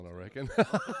reckon.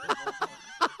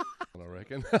 I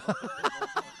reckon.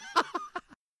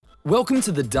 Welcome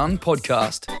to the Done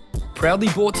Podcast, proudly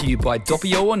brought to you by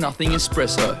Doppio or Nothing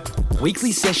Espresso.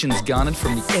 Weekly sessions garnered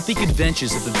from the epic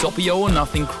adventures of the Doppio or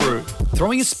Nothing crew,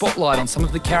 throwing a spotlight on some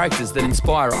of the characters that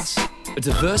inspire us. A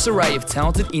diverse array of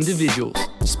talented individuals,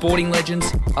 sporting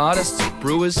legends, artists,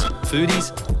 brewers,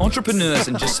 foodies, entrepreneurs,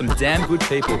 and just some damn good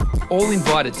people, all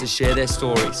invited to share their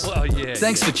stories. Well, yeah.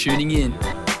 Thanks for tuning in.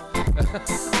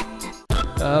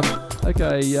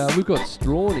 We've got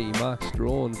Strawny, Mark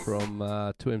Strawn from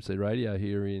 2MC Radio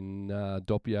here in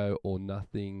Doppio or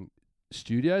Nothing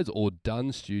Studios, or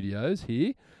Done Studios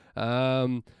here.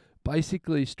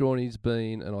 Basically, Strawny's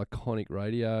been an iconic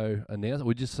radio announcer.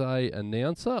 Would you say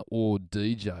announcer or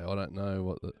DJ? I don't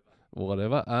know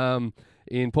whatever.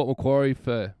 In Port Macquarie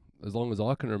for as long as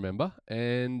I can remember.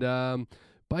 And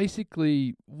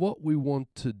basically, what we want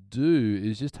to do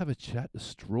is just have a chat to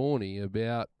Strawny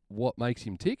about what makes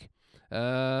him tick.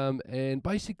 And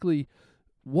basically,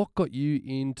 what got you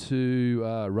into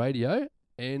radio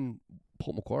and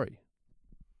Port Macquarie?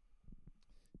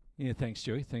 Yeah, thanks,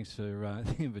 Stewie. Thanks for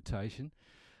the invitation.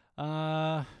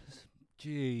 Everyone's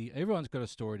got a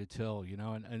story to tell, you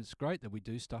know, and it's great that we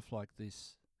do stuff like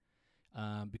this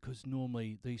because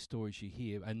normally these stories you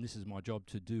hear, and this is my job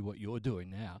to do what you're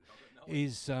doing now,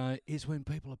 is when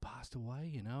people have passed away,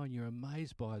 you know, and you're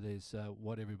amazed by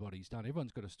what everybody's done.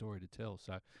 Everyone's got a story to tell,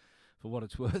 so for what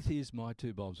it's worth, here's my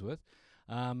 2 bobs worth.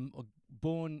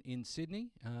 Born in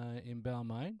Sydney, in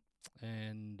Balmain,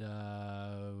 and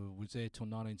was there till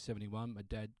 1971. My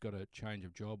dad got a change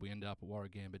of job. We ended up at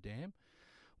Warragamba Dam.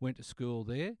 Went to school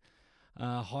there.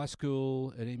 High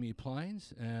school at Emu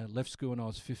Plains. Left school when I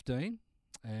was 15.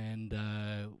 And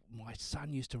my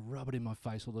son used to rub it in my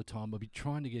face all the time. I'd be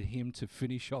trying to get him to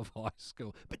finish off high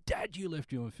school. But Dad, you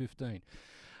left when you were 15.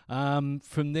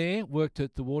 From there, worked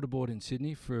at the Water Board in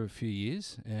Sydney for a few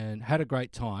years and had a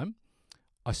great time.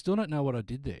 I still don't know what I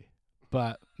did there,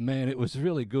 but man, it was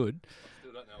really good. I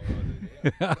still don't know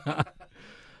what I do there.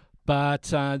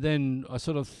 But then I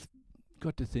sort of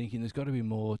got to thinking there's got to be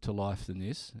more to life than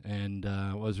this, and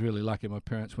I was really lucky. My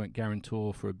parents went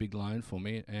guarantor for a big loan for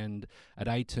me, and at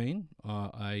 18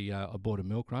 I bought a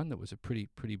milk run that was a pretty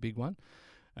big one.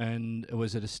 And it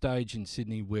was at a stage in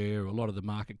Sydney where a lot of the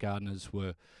market gardeners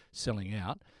were selling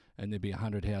out, and there'd be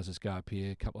 100 houses go up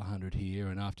here, a couple of hundred here,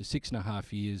 and after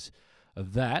 6.5 years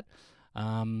of that,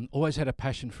 always had a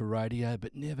passion for radio,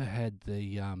 but never had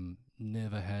the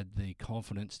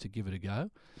confidence to give it a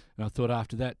go. And I thought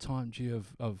after that time,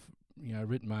 I've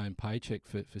written my own paycheck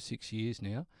for 6 years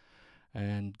now,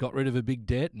 and got rid of a big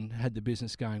debt and had the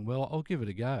business going well. I'll give it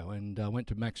a go, and I went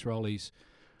to Max Rowley's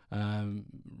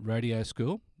radio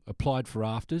school, applied for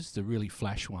Afters, the really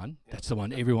flash one. That's the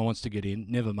one everyone wants to get in.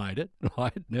 Never made it,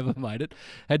 right? Never made it.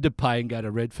 Had to pay and go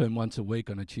to Redfern once a week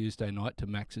on a Tuesday night to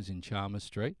Max's in Chalmers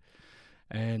Street.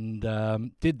 And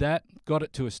did that, got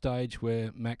it to a stage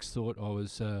where Max thought I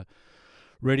was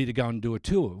ready to go and do a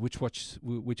tour, which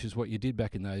is what you did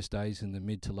back in those days in the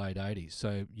mid to late 80s.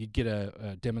 So you'd get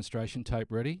a demonstration tape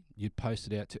ready, you'd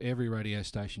post it out to every radio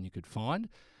station you could find,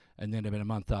 and then about a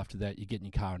month after that, you get in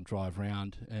your car and drive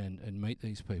around and meet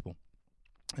these people.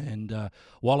 And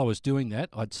while I was doing that,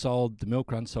 I'd sold the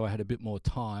milk run, so I had a bit more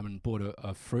time and bought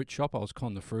a fruit shop. I was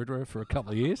Con the Fruiterer for a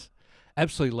couple of years.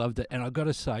 Absolutely loved it. And I've got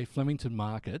to say, Flemington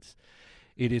Markets,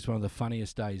 it is one of the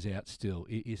funniest days out still.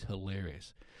 It is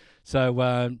hilarious.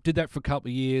 So did that for a couple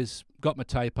of years, got my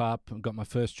tape up, and got my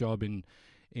first job in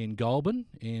Goulburn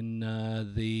in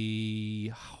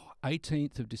the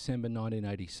 18th of December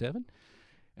 1987.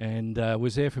 And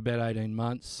was there for about 18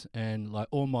 months, and like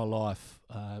all my life,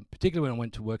 particularly when I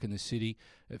went to work in the city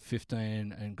at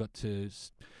 15 and got to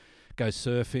go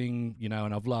surfing, you know,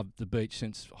 and I've loved the beach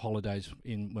since holidays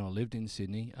when I lived in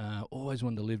Sydney. Always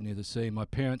wanted to live near the sea. My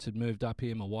parents had moved up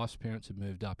here, my wife's parents had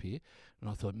moved up here, and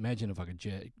I thought, imagine if I could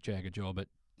jag a job at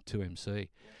 2MC.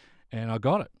 And I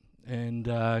got it. And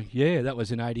that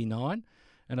was in 89,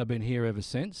 and I've been here ever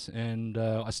since. And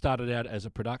I started out as a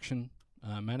production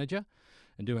manager,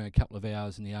 and doing a couple of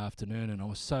hours in the afternoon, and I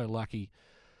was so lucky.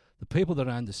 The people that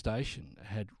owned the station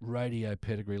had radio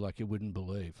pedigree like you wouldn't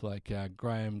believe, like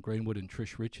Graham Greenwood and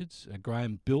Trish Richards.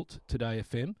 Graham built Today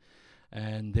FM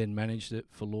and then managed it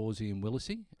for Lawsy and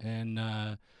Willisey. And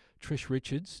Trish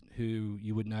Richards, who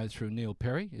you would know through Neil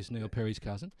Perry, is Neil Perry's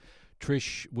cousin.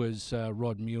 Trish was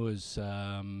Rod Muir's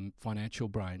financial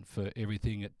brain for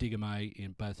everything at Diggum A,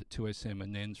 in both at 2SM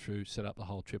and then set up the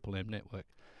whole Triple M network.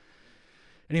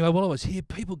 Anyway, while I was here,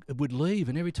 people would leave,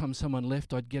 and every time someone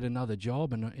left, I'd get another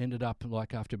job, and I ended up,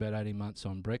 like, after about 18 months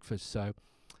on breakfast. So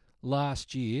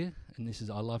last year,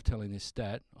 and I love telling this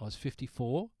stat, I was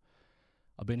 54,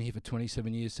 I've been here for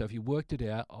 27 years. So if you worked it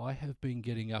out, I have been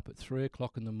getting up at 3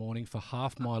 o'clock in the morning for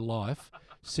half my life,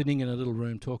 sitting in a little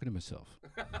room talking to myself.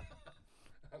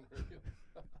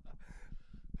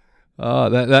 Oh,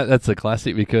 that's a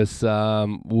classic because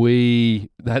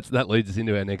that leads us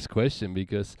into our next question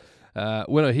because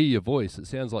when I hear your voice, it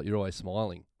sounds like you're always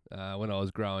smiling. When I was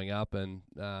growing up and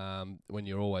when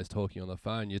you're always talking on the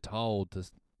phone, you're told to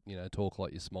talk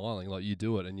like you're smiling, like you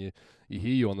do it, and you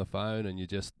hear you on the phone and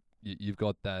you've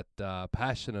got that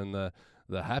passion and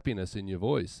the happiness in your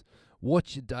voice.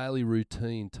 What's your daily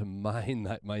routine to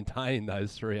maintain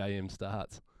those 3 a.m.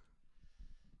 starts?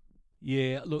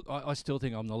 Yeah, look, I still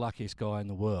think I'm the luckiest guy in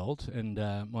the world, and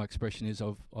my expression is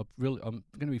I'm going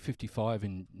to be 55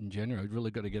 in January. I've really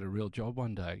got to get a real job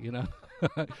one day,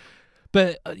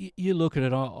 But you look at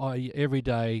it, I every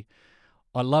day,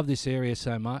 I love this area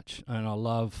so much, and I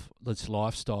love this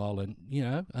lifestyle, and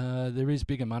there is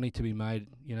bigger money to be made,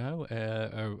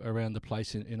 around the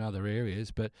place in other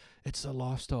areas, but it's the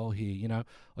lifestyle here.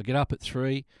 I get up at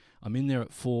 3, I'm in there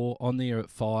at 4, on there at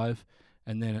 5.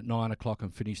 And then at 9 o'clock,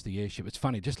 I'm finished the airship. It's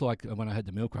funny, just like when I had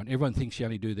the milk run, everyone thinks you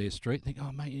only do their street. Think,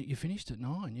 oh, mate, you finished at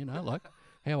 9, like,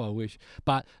 how I wish.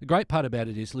 But the great part about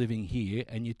it is living here,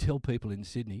 and you tell people in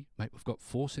Sydney, mate, we've got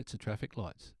 4 sets of traffic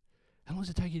lights. How long does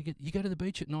it take you to you go to the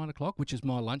beach at 9 o'clock, which is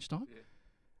my lunchtime? Yeah.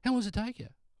 How long does it take you?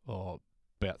 Oh,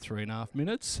 about 3.5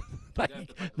 minutes.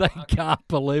 they can't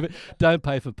believe it. Don't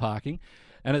pay for parking.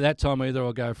 And at that time, either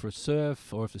I'll go for a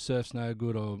surf, or if the surf's no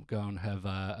good, I'll go and have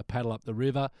a paddle up the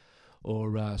river,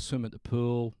 or swim at the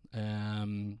pool,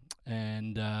 and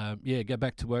go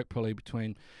back to work probably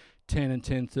between 10 and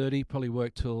 10:30. Probably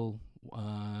work till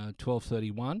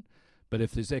 12:31. But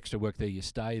if there's extra work there, you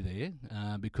stay there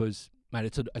because,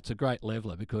 mate, it's a great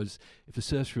leveler. Because if the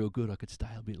surf's real good, I could stay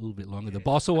a little bit longer. Yeah. The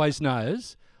boss always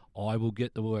knows I will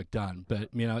get the work done. But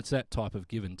it's that type of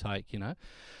give and take.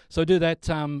 So I do that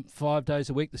 5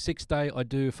 days a week. The 6th day I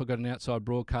do, if I've got an outside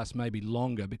broadcast, maybe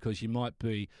longer, because you might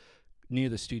be near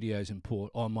the studios in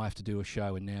Port. I might have to do a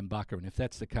show in Nambucca, and if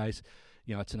that's the case,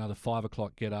 it's another 5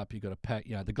 o'clock get up. You've got to pack,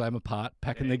 the glamour part,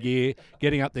 packing the gear,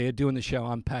 getting up there, doing the show,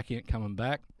 unpacking it, coming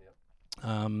back.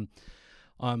 I'm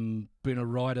been a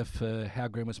writer for How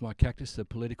Green Was My Cactus, the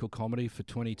political comedy, for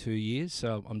 22 years,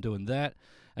 so I'm doing that.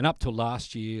 And up till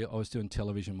last year, I was doing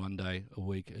television 1 day a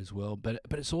week as well. But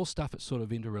it's all stuff that's sort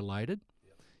of interrelated,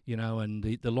 and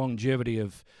the longevity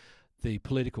of the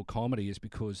political comedy is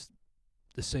because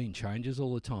the scene changes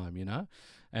all the time,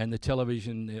 and the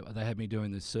television, they had me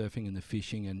doing the surfing and the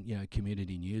fishing and,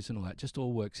 community news and all that, just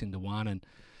all works into one. And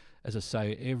as I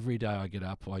say, every day I get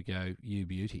up, I go, you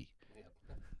beauty.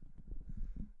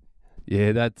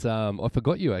 Yeah, that's, I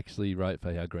forgot you actually wrote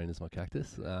for How Green Is My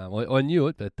Cactus. I knew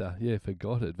it, but,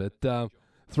 forgot it. But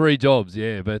 3 jobs,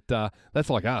 but that's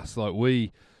like us. Like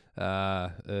we,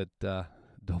 at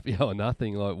Doppio or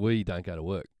Nothing, like we don't go to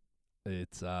work.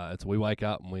 It's we wake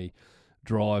up and we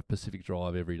drive Pacific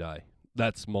Drive every day.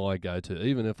 That's my go-to.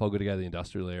 Even if I've got to go to the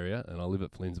industrial area and I live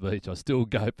at Flins Beach, I still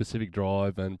go Pacific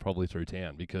Drive and probably through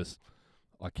town because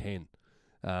I can.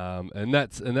 And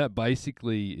that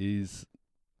basically is,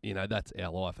 that's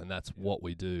our life and that's what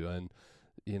we do. And,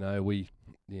 you don't need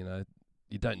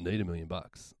 $1 million.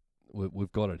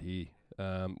 We've got it here.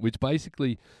 Which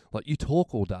basically, like, you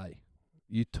talk all day.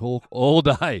 You talk all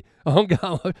day. I'm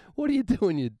going, what do you do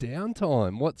in your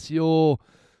downtime?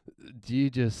 Do you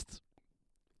just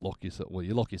lock yourself? Well,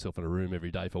 you lock yourself in a room every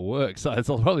day for work, so it's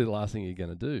probably the last thing you're going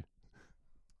to do.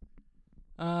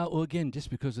 Well, again,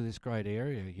 just because of this great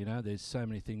area, there's so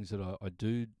many things that I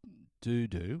do.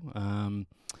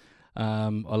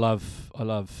 I love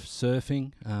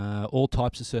surfing, all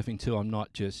types of surfing too. I'm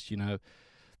not just,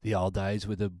 the old days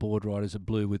with the board riders at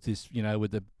Blue with this,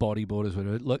 with the bodyboarders.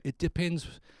 Whatever. Look, it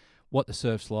depends what the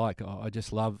surf's like. I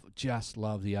just love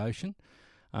the ocean.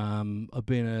 I've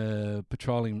been a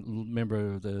patrolling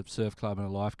member of the surf club and a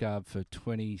lifeguard for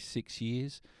 26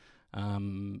 years.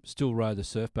 Still row the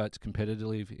surf boats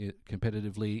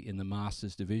competitively in the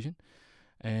Masters division.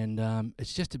 And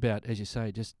it's just about, as you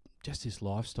say, just this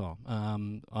lifestyle.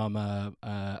 I'm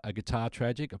a guitar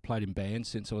tragic. I played in bands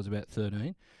since I was about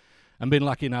 13. I've been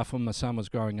lucky enough when my son was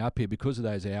growing up here, because of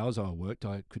those hours I worked,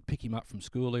 I could pick him up from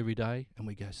school every day and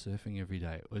we go surfing every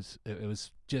day. It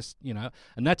was just, and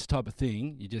that's the type of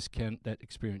thing that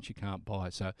experience you can't buy.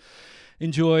 So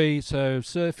enjoy,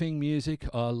 surfing, music.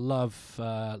 I love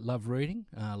reading.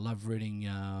 Love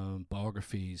reading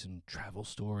biographies and travel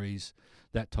stories,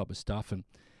 that type of stuff. And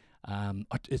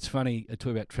it's funny to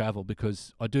talk about travel,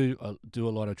 because I do a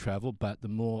lot of travel, but the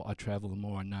more I travel, the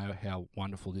more I know how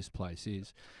wonderful this place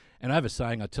is. And I have a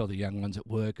saying I tell the young ones at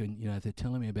work, and they're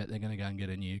telling me about they're going to go and get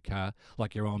a new car.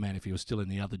 Like your old man, if he was still in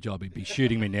the other job, he'd be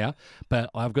shooting me now. But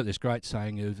I've got this great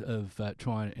saying of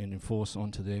trying and enforce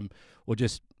onto them, or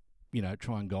just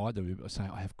try and guide them by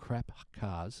saying, I have crap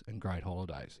cars and great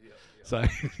holidays. Yep. So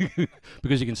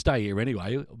because you can stay here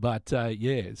anyway. But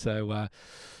so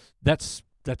that's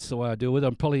the way I deal with it.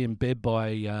 I'm probably in bed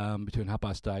by between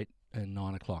 8:30 and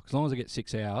 9 o'clock. As long as I get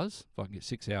 6 hours, if I can get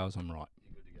 6 hours, I'm right.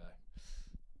 You're good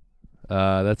to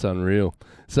go. That's unreal.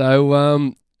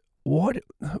 So why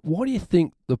do you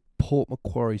think the Port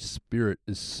Macquarie spirit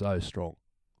is so strong?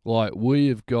 Like, we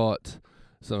have got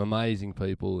some amazing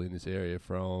people in this area,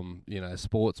 from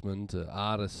sportsmen to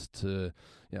artists to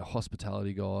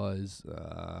hospitality guys,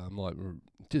 like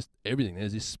just everything.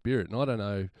 There's this spirit, and I don't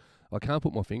know, I can't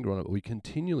put my finger on it, but we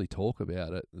continually talk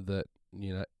about it, that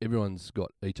everyone's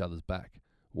got each other's back.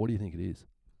 What do you think it is?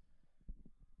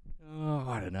 Oh,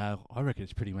 I don't know. I reckon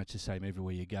it's pretty much the same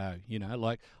everywhere you go.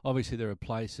 Like, obviously there are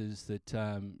places that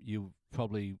you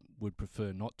probably would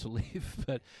prefer not to live,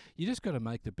 but you just got to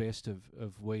make the best of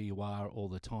where you are all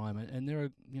the time. And there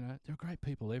are there are great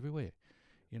people everywhere.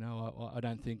 I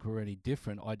don't think we're any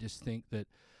different. I just think that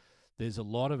there's a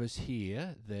lot of us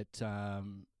here that,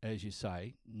 as you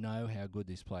say, know how good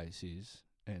this place is.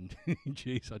 And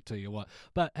geez, I tell you what.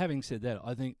 But having said that,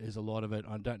 I think there's a lot of it.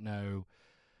 I don't know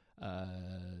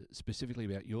specifically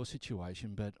about your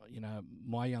situation, but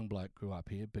my young bloke grew up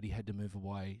here, but he had to move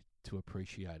away to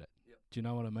appreciate it. Yep. Do you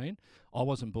know what I mean? I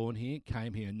wasn't born here,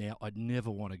 came here. Now I'd never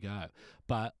want to go,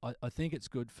 but I think it's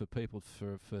good for people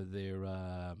for their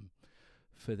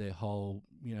whole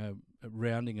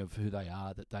rounding of who they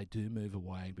are, that they do move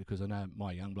away. Because I know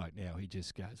my young bloke now, he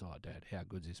just goes, "Oh, Dad, how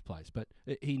good's this place?" But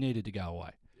he needed to go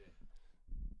away.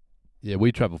 Yeah,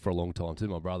 we travelled for a long time too,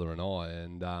 my brother and I,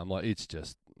 and like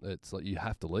it's like you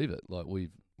have to leave it. Like we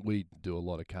do a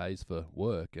lot of Ks for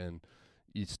work, and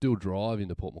you still drive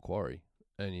into Port Macquarie,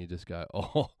 and you just go,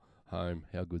 "Oh, home,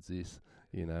 how good's this?"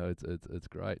 It's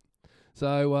great.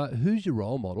 So who's your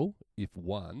role model, if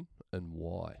one, and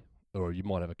why? Or you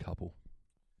might have a couple.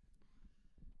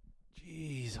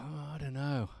 Jeez, I don't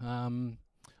know.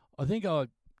 I think I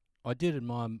did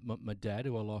admire my dad,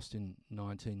 who I lost in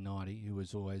 1990, who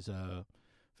was always a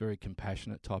very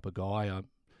compassionate type of guy. I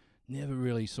never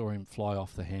really saw him fly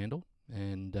off the handle.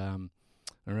 And I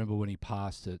remember when he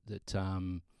passed that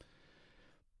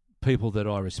people that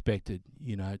I respected,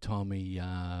 told me,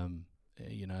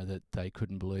 that they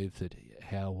couldn't believe that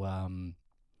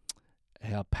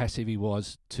how passive he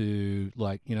was to,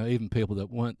 like, even people that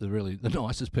weren't the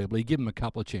nicest people. He'd give them a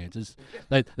couple of chances.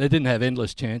 They didn't have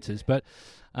endless chances, but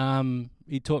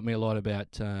he taught me a lot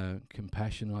about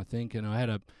compassion, I think. And I had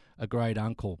a great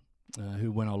uncle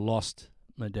who, when I lost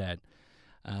my dad,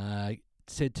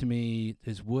 said to me,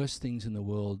 "There's worse things in the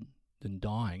world than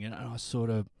dying." And I sort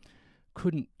of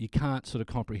you can't sort of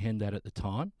comprehend that at the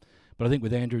time. But I think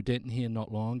with Andrew Denton here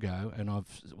not long ago, and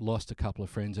I've lost a couple of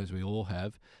friends, as we all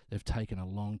have, they've taken a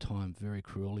long time very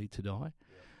cruelly to die.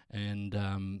 Yeah.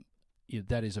 And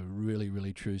that is a really,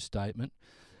 really true statement.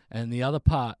 And the other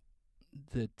part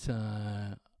that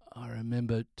I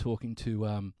remember talking to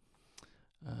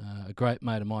a great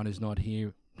mate of mine who's not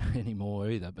here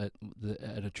anymore either, but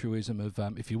at a truism of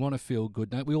if you want to feel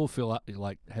good, we all feel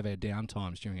like have our down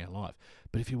times during our life,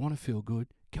 but if you want to feel good,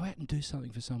 go out and do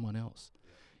something for someone else.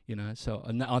 So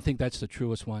and I think that's the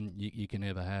truest one you can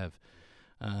ever have,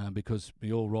 because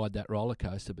we all ride that roller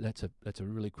coaster, but that's a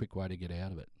really quick way to get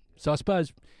out of it. So I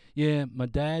suppose, my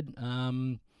dad,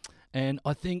 and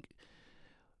I think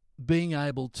being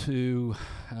able to,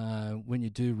 when you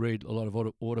do read a lot of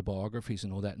autobiographies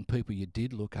and all that, and people you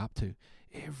did look up to,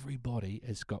 everybody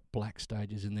has got black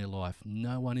stages in their life.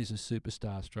 No one is a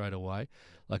superstar straight away.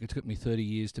 Like, it took me 30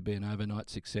 years to be an overnight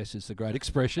success. It's a great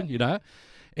expression,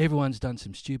 Everyone's done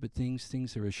some stupid things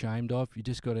they're ashamed of. You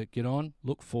just got to get on,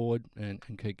 look forward, and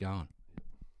keep going.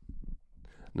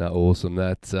 No, awesome.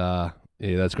 That's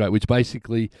that's great. Which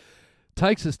basically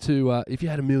takes us to if you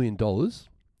had $1 million,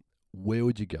 where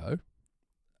would you go?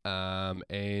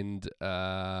 And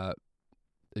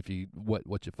if you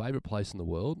what's your favourite place in the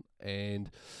world?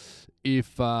 And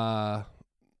if I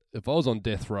was on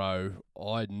death row,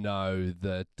 I know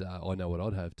that I know what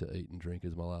I'd have to eat and drink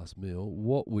as my last meal.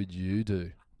 What would you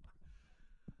do?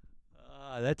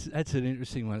 That's an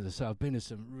interesting one. So I've been to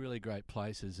some really great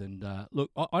places, and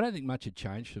look, I don't think much had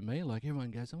changed for me. Like,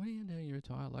 everyone goes, "Oh, what are you doing? You're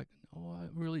retired." Like, I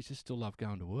really just still love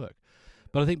going to work.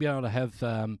 But I think being able to have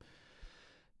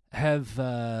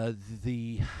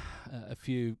a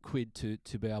few quid to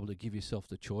be able to give yourself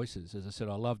the choices. As I said,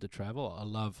 I love to travel. I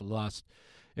love the last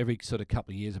every sort of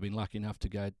couple of years I've been lucky enough to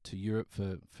go to Europe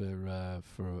for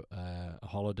a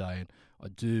holiday, and I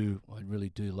really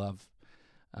do love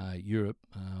Europe.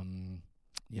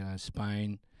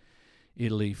 Spain,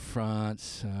 Italy,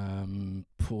 France,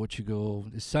 Portugal.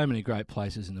 There's so many great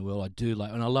places in the world I do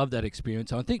like, and I love that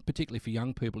experience. I think particularly for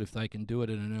young people, if they can do it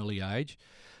at an early age,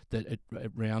 that it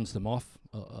rounds them off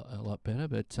a lot better.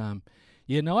 But I'd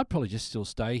probably just still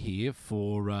stay here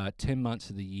for 10 months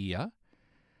of the year,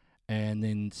 and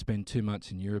then spend 2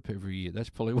 months in Europe every year. That's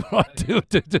probably what I do with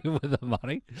the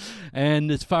money.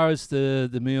 And as far as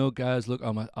the meal goes, look,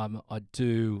 I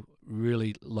do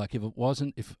really like.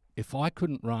 If I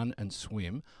couldn't run and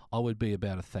swim, I would be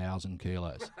about 1,000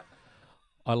 kilos.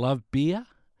 I love beer.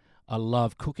 I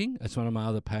love cooking. That's one of my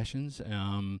other passions.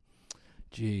 I'd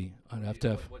have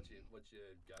to have. What's your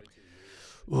go-to?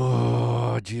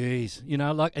 Oh, geez.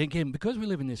 Again, because we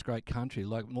live in this great country,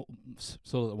 sort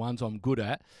of the ones I'm good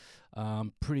at.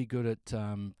 Pretty good at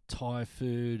Thai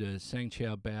food, sang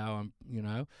chow bao,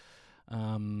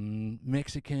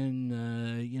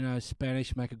 Mexican,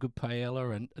 Spanish, make a good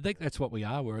paella, and I think that's what we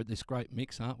are. We're at this great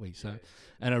mix, aren't we? So,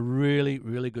 and a really,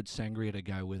 really good sangria to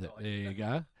go with it. There you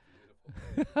go.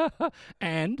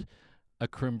 And a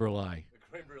creme brulee.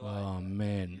 Oh,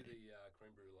 man.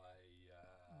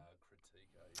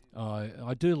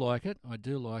 I do like it.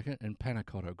 And panna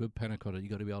cotta, a good panna cotta. You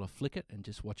got to be able to flick it and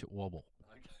just watch it wobble.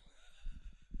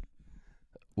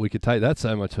 We could take that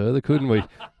so much further, couldn't we?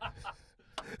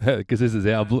 Because this is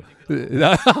our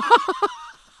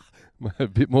a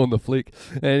bit more on the flick.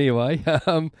 Anyway,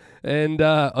 I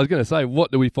was going to say,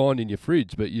 what do we find in your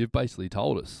fridge? But you've basically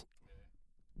told us.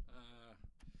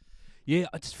 Yeah,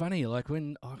 it's funny. Like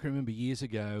when I can remember years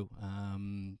ago,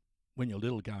 when you're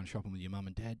little, going shopping with your mum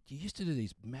and dad, you used to do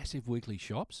these massive weekly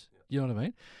shops. You know what I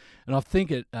mean? And I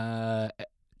think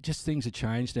just things have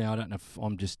changed now. I don't know if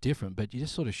I'm just different, but you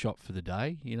just sort of shop for the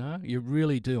day, You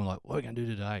really do. I'm like, what are we going to do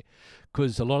today?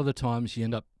 Because a lot of the times you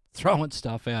end up throwing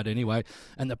stuff out anyway,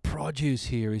 and the produce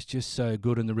here is just so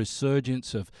good, and the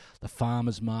resurgence of the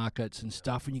farmers markets and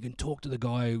stuff, and you can talk to the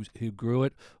guy who grew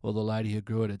it or the lady who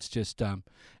grew it. It's just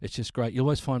great. You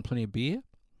always find plenty of beer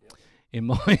in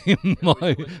my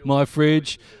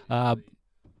fridge.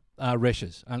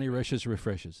 Resch's, only Resch's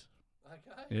refreshers.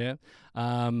 Yeah,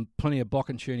 plenty of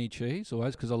bocconcini cheese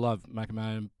always, because I love making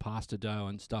my own pasta dough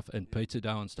and stuff, and pizza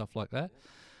dough and stuff like that.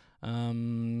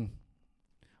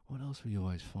 What else will you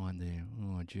always find there?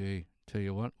 Oh, gee, tell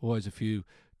you what, always a few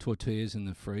tortillas in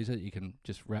the freezer that you can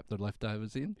just wrap the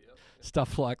leftovers in,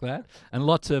 stuff like that, and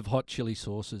lots of hot chili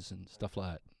sauces and stuff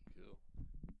like that.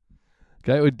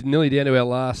 Okay, we're nearly down to our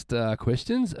last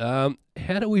questions. How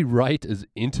do we rate as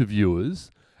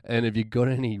interviewers? And have you got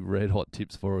any red hot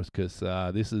tips for us? Because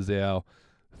this is our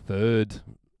third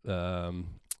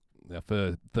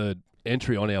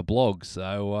entry on our blog.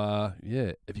 So have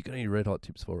you got any red hot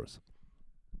tips for us?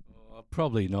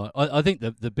 Probably not. I think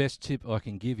the best tip I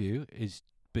can give you is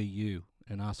be you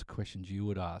and ask the questions you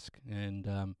would ask, and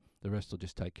the rest will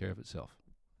just take care of itself.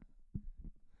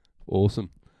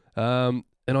 Awesome. And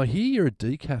I hear you're a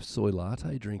decaf soy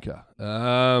latte drinker.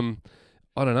 I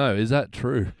don't know. Is that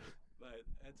true?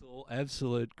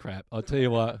 Absolute crap. I'll tell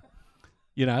you what.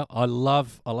 I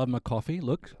love my coffee.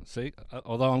 Look, see,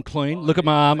 although I'm clean. Look at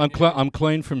my arm. I'm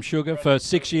clean from sugar for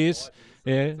 6 years.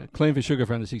 Yeah, clean for sugar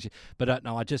for under 6 years. But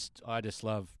no, I just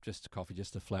love just coffee,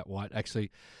 just a flat white. Actually,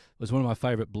 it was one of my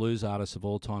favourite blues artists of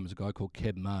all time. Is a guy called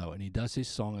Keb Mo, and he does this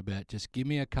song about just give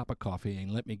me a cup of coffee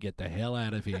and let me get the hell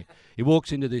out of here. He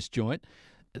walks into this joint.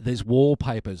 There's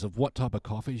wallpapers of what type of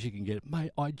coffees you can get.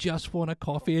 Mate, I just want a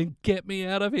coffee and get me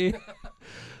out of here.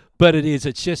 But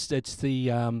it's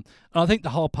the, I think the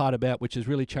whole part about, which has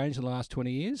really changed in the last 20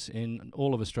 years in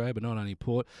all of Australia, but not only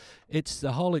Port, it's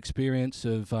the whole experience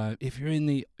of if you're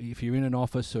in an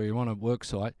office or you're on a work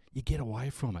site, you get away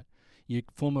from it. You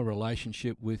form a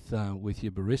relationship with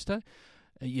your barista.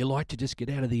 You like to just get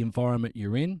out of the environment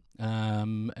you're in,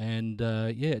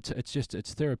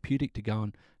 it's therapeutic to go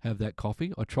and have that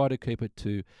coffee. I try to keep it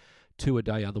to 2 a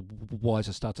day, otherwise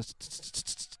I start to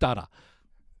stutter.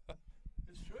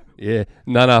 Yeah,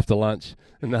 none after lunch.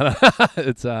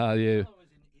 It's I was in Italy,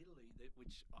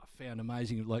 which I found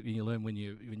amazing. Like you learn when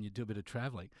you do a bit of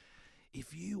travelling.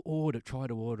 If you try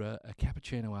to order a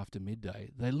cappuccino after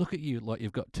midday, they look at you like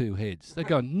you've got 2 heads. They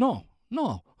go, no.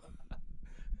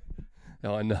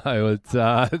 I know it's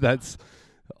that's.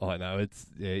 I know it's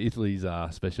Italy's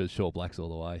special short blacks all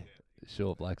the way.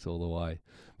 Short blacks all the way.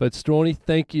 But Strawny,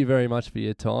 thank you very much for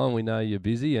your time. We know you're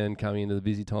busy and coming into the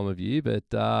busy time of year, but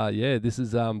this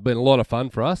has been a lot of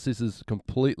fun for us. This is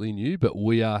completely new, but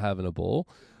we are having a ball.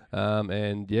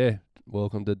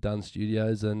 welcome to Dunn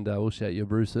Studios, and we'll shout you a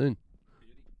brew soon.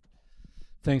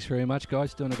 Thanks very much,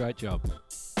 guys. Doing a great job.